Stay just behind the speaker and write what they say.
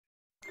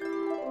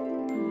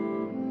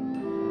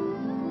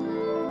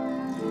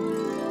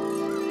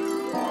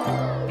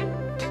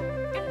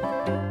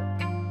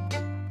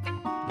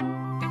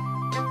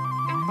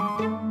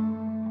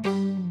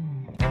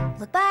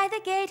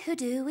Who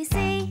do we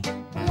see?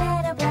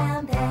 Little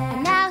brown bear.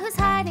 And now who's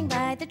hiding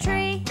by the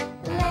tree?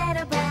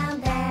 Little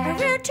brown bear. A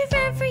root to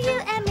root for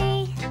you and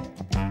me.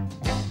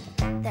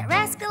 That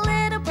rascal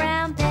little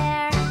brown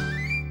bear.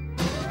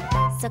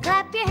 So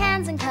clap your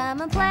hands and come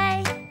and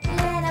play.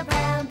 Little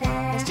brown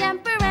bear. Let's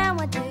jump around,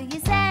 what do you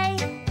say?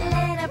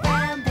 Little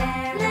brown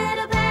bear.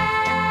 Little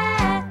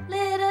bear.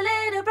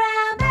 Little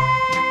brown bear.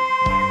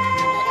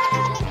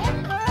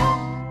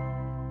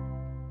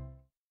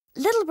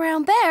 Little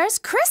Brown Bear's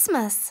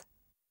Christmas.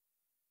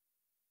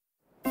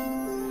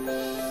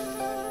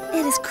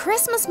 It is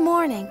Christmas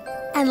morning,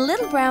 and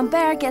Little Brown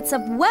Bear gets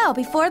up well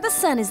before the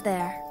sun is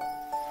there.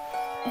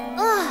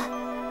 Ugh!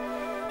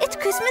 It's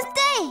Christmas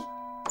Day!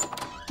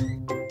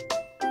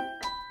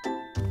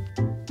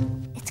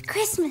 It's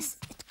Christmas!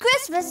 It's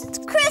Christmas! It's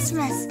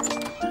Christmas!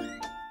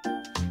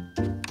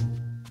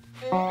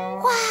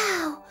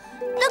 Wow!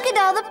 Look at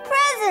all the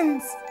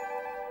presents!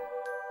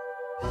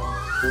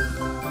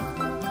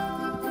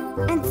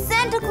 And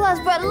Santa Claus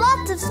brought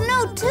lots of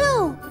snow,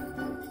 too!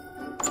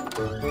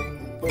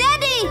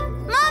 Daddy!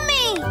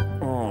 Mommy!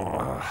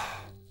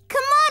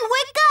 Come on,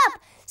 wake up!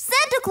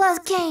 Santa Claus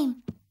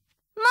came!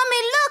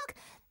 Mommy, look!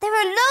 There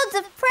are loads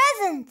of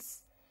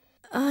presents!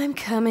 I'm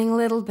coming,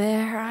 Little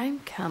Bear, I'm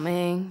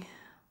coming.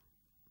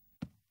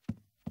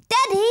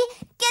 Daddy,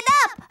 get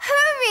up!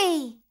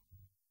 Hurry!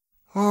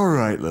 All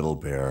right, Little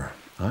Bear,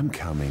 I'm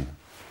coming.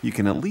 You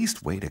can at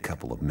least wait a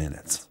couple of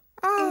minutes.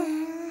 2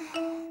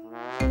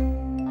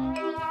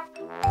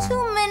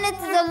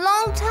 minutes is a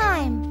long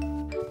time.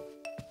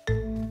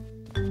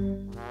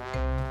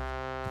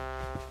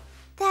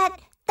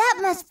 That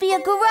must be a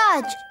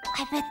garage.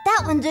 I bet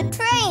that one's a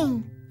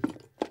train.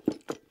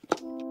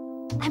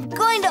 I'm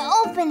going to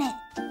open it.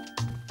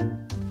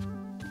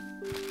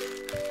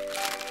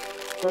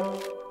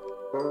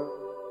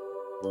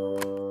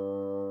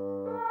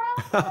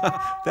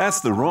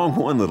 That's the wrong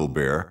one, Little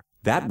Bear.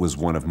 That was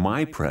one of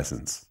my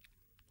presents.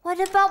 What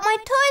about my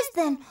toys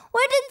then?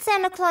 Where did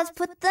Santa Claus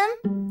put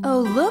them?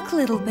 Oh, look,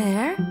 Little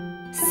Bear.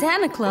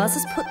 Santa Claus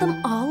has put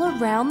them all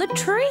around the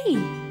tree.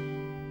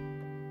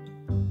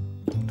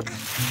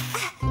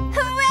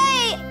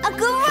 Hooray! A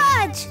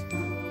garage!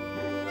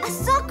 A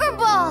soccer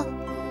ball!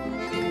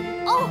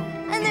 Oh,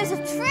 and there's a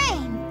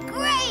train!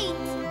 Great!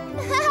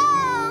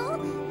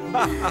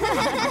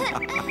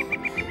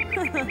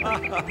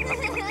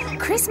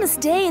 Christmas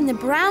Day in the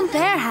Brown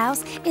Bear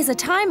house is a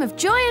time of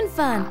joy and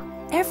fun.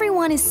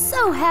 Everyone is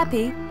so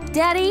happy.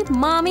 Daddy,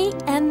 Mommy,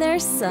 and their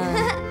son.